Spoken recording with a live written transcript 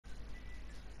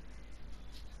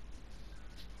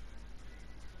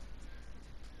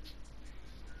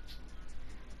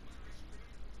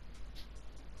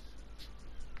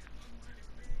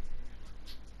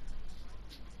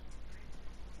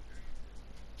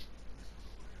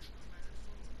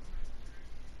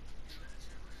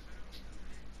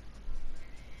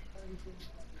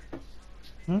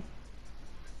Hmm?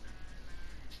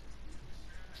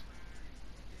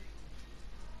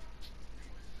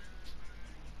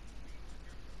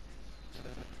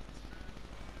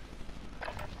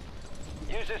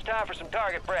 Use this time for some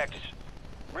target practice.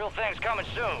 Real thing's coming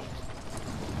soon.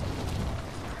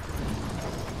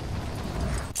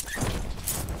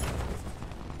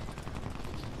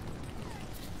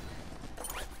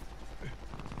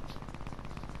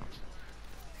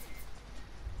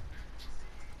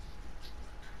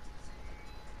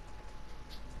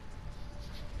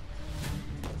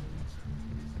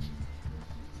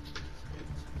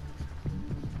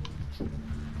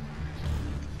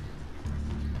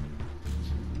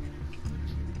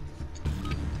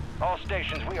 All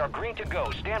stations, we are green to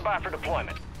go. Stand by for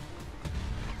deployment.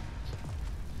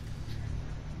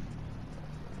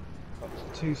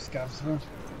 Two scavs there.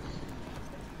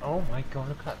 Oh my god,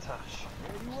 look at that Tash.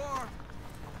 There you are.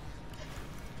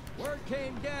 Word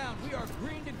came down. We are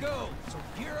green to go. So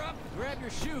gear up, grab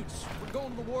your chutes. We're going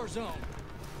to the war zone.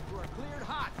 You are cleared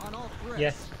hot on all threats.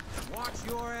 Yes. Watch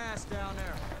your ass down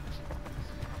there.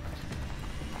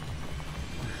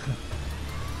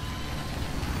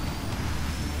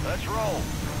 Let's roll.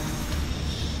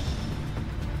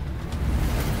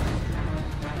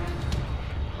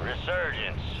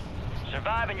 Resurgence.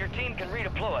 Survive and your team can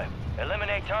redeploy.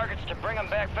 Eliminate targets to bring them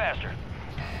back faster.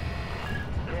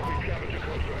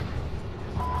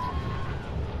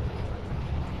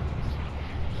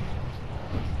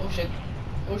 Oh shit.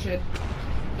 Oh shit.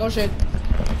 Oh shit.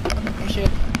 Oh shit.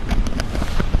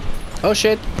 Oh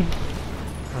shit.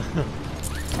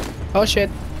 Oh shit.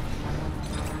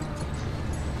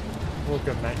 All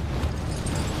good, mate.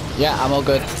 Yeah, I'm all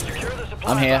good. Secure the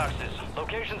supply I'm here. boxes.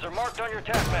 Locations are marked on your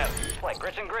task map. Like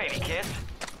grits and gravy, kids.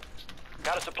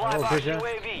 Got a supply Oh, box did ya?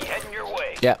 UAV heading your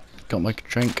way. Yeah, got my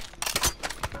drink.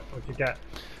 What'd you get?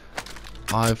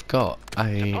 I've got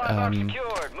a Supply box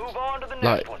secured. Move on to the next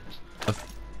like one.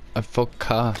 a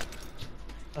vodka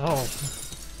Oh.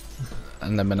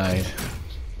 and lemonade.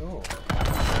 Oh.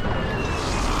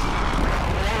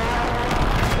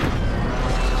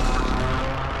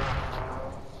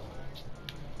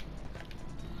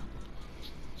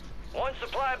 One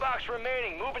supply box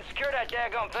remaining. Move and secure that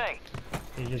daggum thing.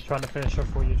 You're just trying to finish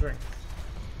off all your drink.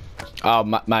 Oh,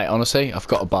 mate, honestly, I've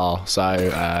got a bar, so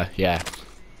yeah,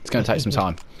 it's gonna take some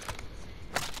time.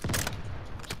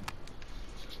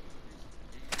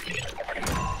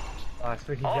 Nice,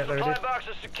 we can All get supply loaded.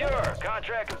 boxes secure.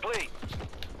 Contract complete.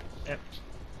 Yep.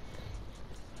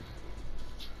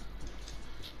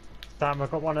 Damn,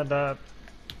 I've got one of the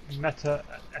meta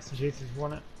SMGs if you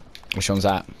want it. Which one's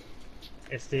that?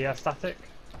 It's the static.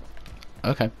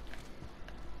 Okay.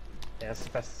 Yeah, it's the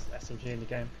best SMG in the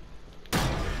game.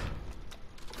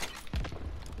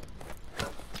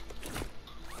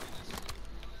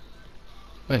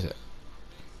 Where is it?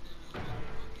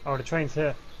 Oh, the train's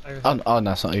here. Over Oh, oh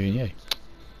no, it's not even you.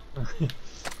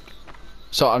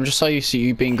 So I'm just so used to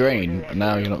you being green, and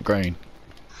now you're not green.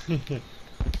 Moving.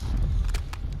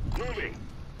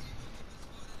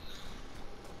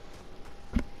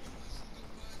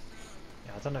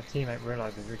 Yeah, I don't know if teammate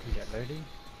realises we can get loading.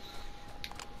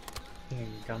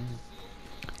 Pinging guns.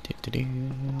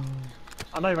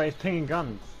 I know, mate, it's pinging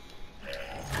guns.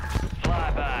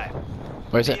 Fly by.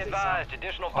 Where is Be it? advised,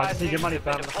 additional I buy just need your stations money have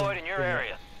been back. deployed in your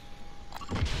area.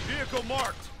 Vehicle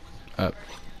marked. Oh.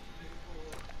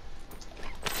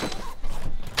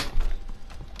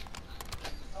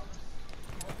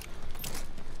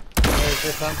 Where's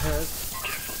this one? Here it is.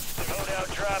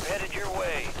 Loadout drop headed your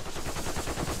way.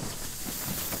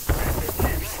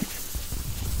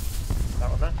 That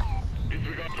one there.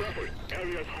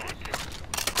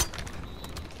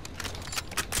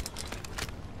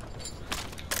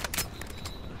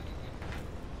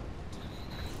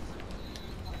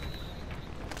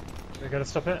 We gotta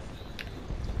stop it.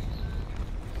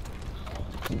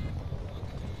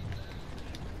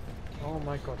 Oh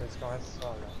my god, this guy's so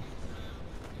low.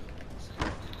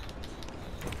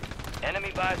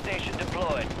 Enemy buy station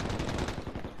deployed.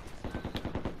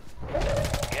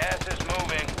 Gas is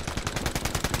moving.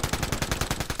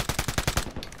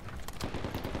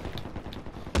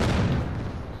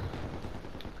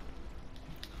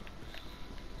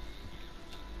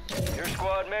 Your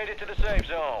squad made it to the safe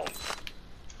zone.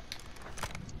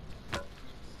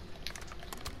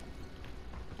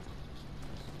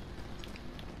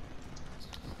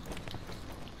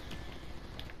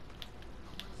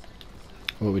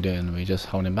 What are we doing? Are we just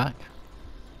holding back?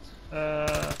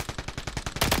 Yeah,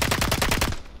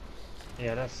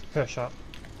 let's push up.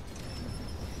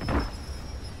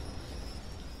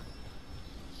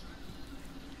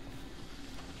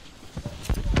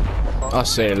 I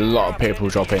see a lot of people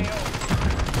dropping.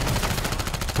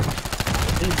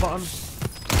 He's bottom.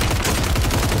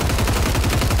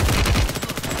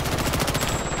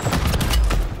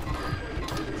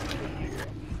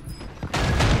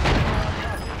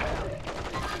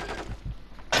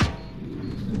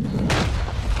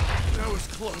 That was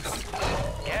close.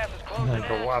 Gas is closing Like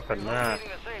a in. weapon there. Leaving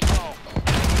the safe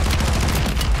zone.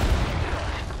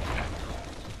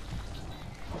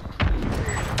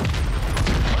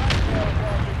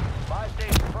 Buy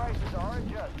station prices are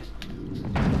adjusted.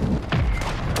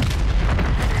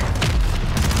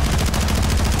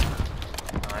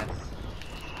 Nice.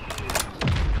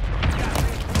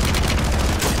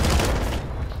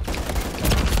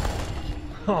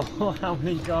 Oh, how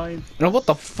many guys? No, what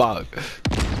the fuck?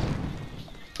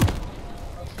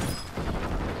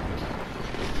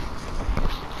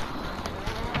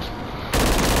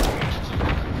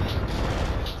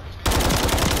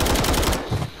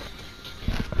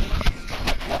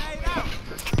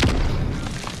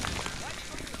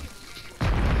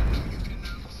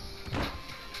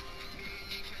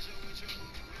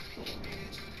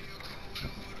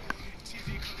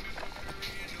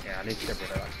 Yeah, I need to get rid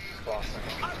of that class thing.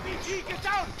 RPG, get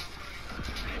down!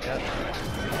 Yeah.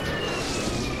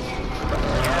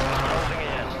 Gas is closing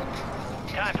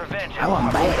in. Time for vengeance. How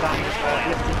am back?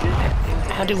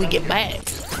 How did we get back?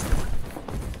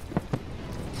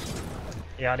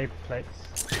 Yeah, I need plates.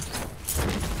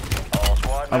 All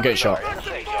squad I'm getting members shot. are in the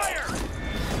safe zone.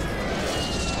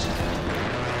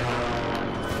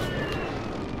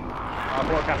 I've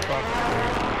got a gas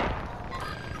bomb.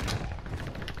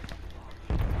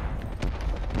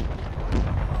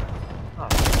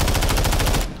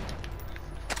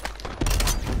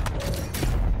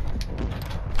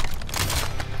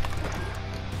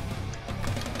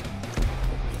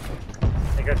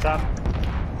 There you go, Sam.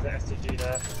 There's the STG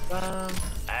there.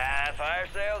 Fire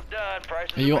sales done.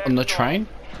 Prices Are you back on the to normal. train?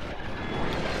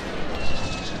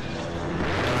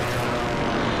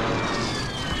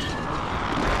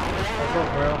 I've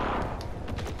got grill.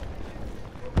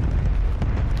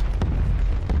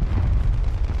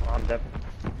 I'm dead.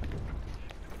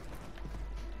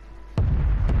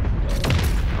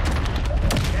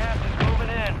 Gas is moving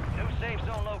in. New safe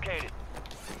zone located.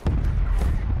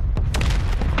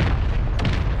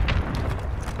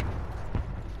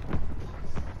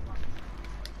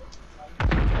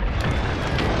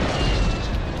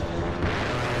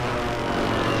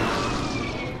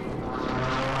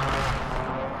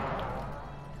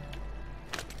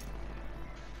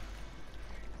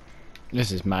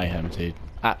 This is mayhem, dude.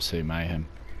 Absolute mayhem.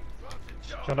 Do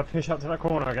you want to push up to that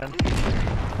corner again?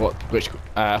 What? Which?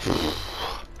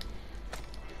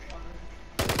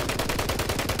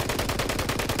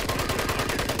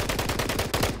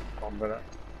 On with it.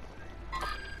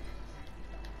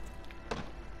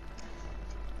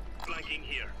 Flanking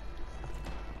here.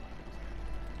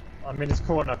 I'm in this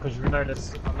corner because we know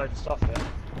there's a load of stuff here.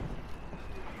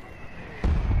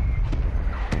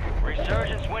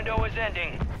 Resurgence window is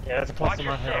ending. Yeah, there's a Watch cluster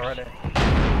your man here six.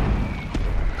 already.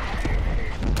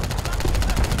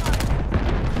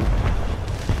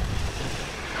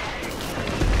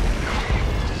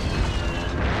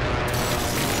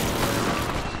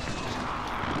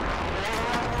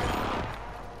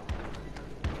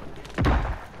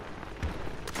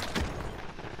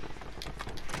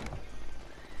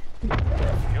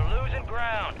 You're losing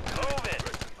ground. Move it.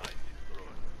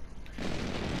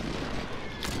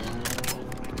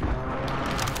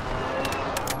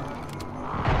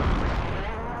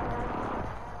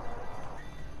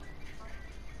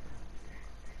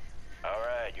 All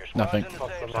right, your squad's Nothing. in the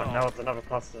Cluster safe man. zone. Now it's another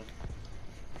cluster.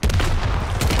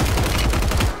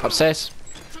 Upstairs.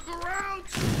 Took a round!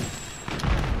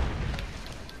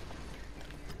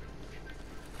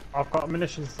 I've got a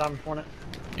munitions stamp on it.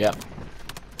 Yep.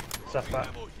 Step back.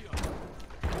 Ammo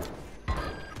here.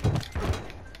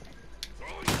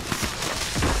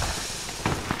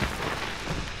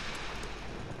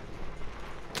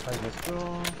 Close this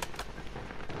door.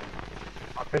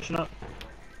 I'm pushing up.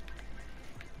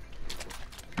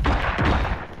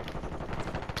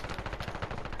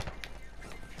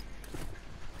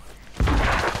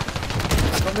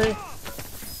 Got me.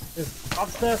 It's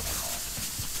upstairs.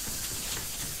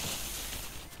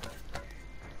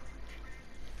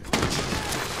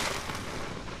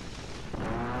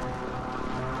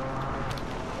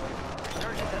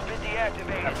 Resurgence has been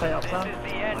deactivated. Play up, This Sam. is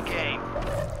the end game.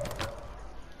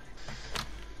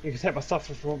 You can take my stuff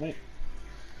if you want me.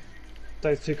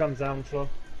 Those two guns down the floor.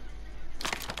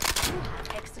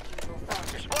 Execute your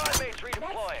thoughts. Your squad mates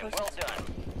redeploying. Let's Well push done.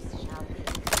 this, shall we?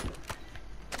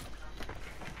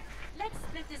 Let's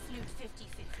split this loot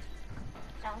 50-50.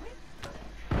 shall we?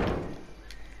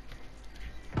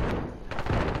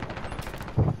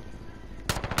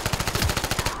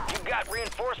 You've got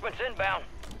reinforcements inbound.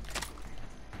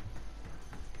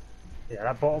 Yeah,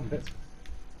 that bottom bit's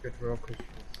good real because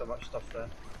there's so much stuff there.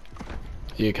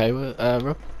 You okay with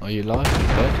Rob? Are you live?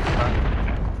 Okay.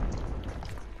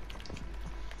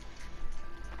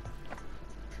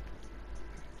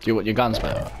 Do you want your guns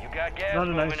back? You got gas No,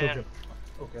 moving it's all in. good.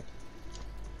 All good.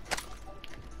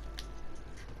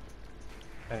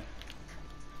 Okay.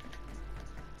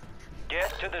 Get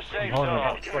to the safe Hold on, zone.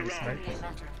 about 20 It's snakes. only a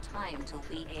matter of time till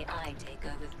the AI take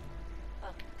over.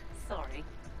 Oh, sorry.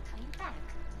 Are you back?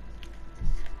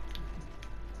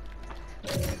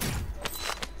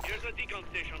 Here's the decon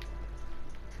station.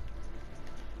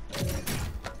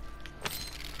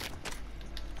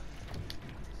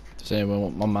 Does anyone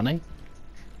want my money?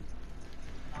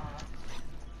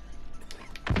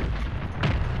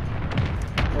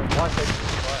 Well, why take this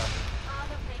fire?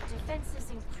 Armor plate defenses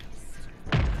increased.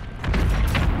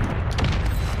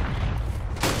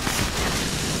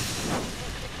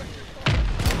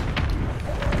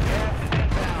 Gas is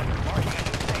inbound. Marking a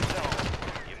new safe zone.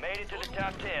 You made it to the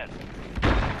top 10.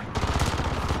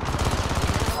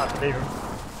 I believe him.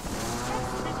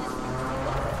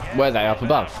 Where are they? Up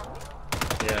above?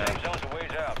 Yeah. Safe zone's a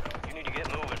ways out. You need to get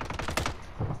moving.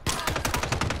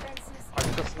 Defenses I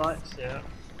got snipes, yeah.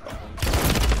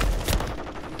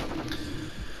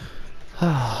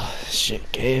 Ah,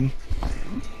 shit game.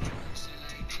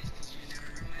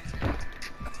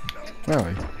 Where are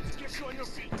we?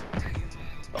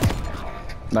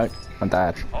 No, I'm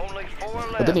dead. Only 4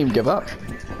 left. I didn't even give up.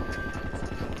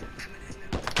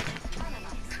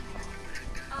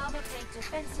 armor plate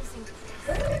defenses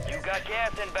increased. You got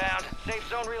gas inbound. Safe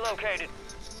zone relocated.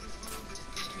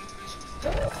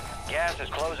 Gas is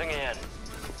closing in.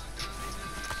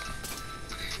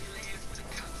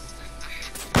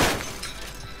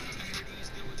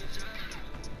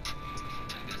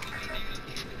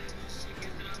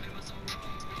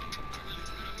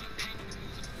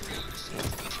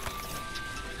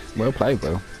 Well played,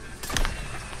 Will.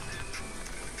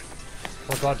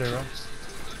 What do I do, Ron?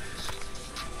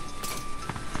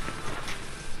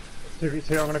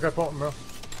 2v2, I'm gonna go bottom, bro.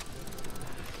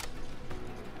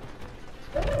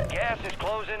 Gas is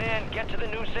closing in. Get to the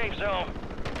new safe zone.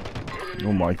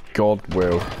 Oh my god,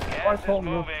 Will. Gas is bottom,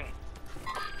 bro. moving.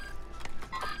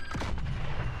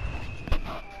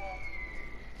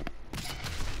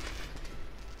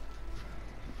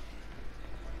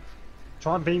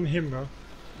 Try and beam him, bro.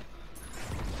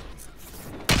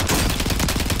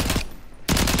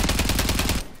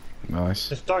 Nice.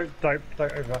 Just don't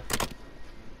over.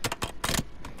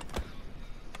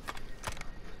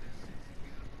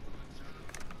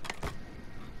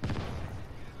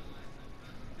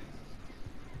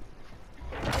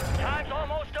 Time's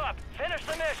almost up. Finish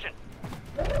the mission.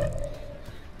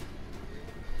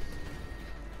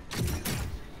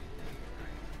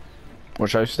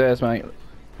 Watch those stairs, mate.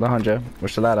 Behind you.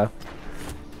 Watch the ladder.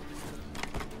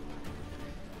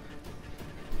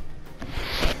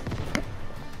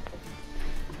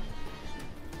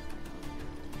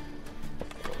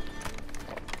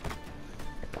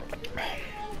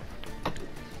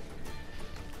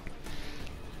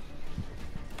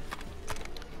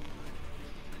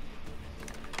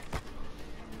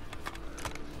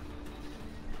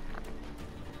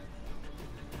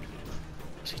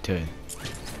 What's he doing?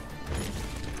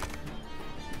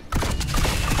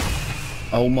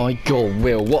 Oh my god,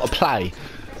 Will, what a play!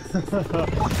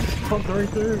 What do we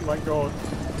do? My god.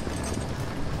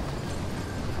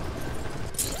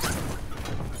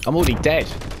 I'm already dead.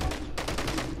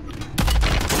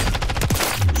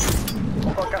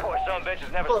 Poor some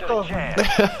bitches never stood a chance.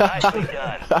 Nicely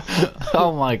done.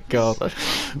 Oh my god.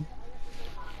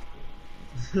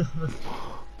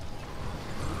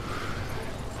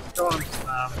 Go on.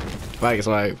 Thanks,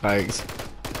 mate, thanks.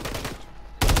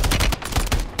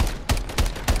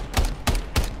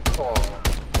 Oh,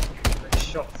 the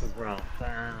shots as well.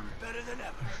 Damn.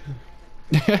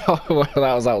 Well,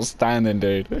 that was outstanding,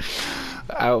 dude.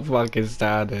 Out fucking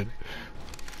standing.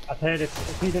 I tell you this,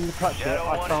 if he didn't touch it, Shadow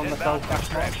I 1 found is myself inbound back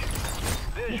extraction.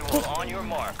 Visual on your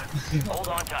mark. Hold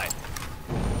on tight.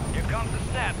 Here comes the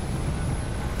snap.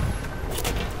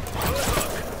 Good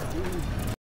hook.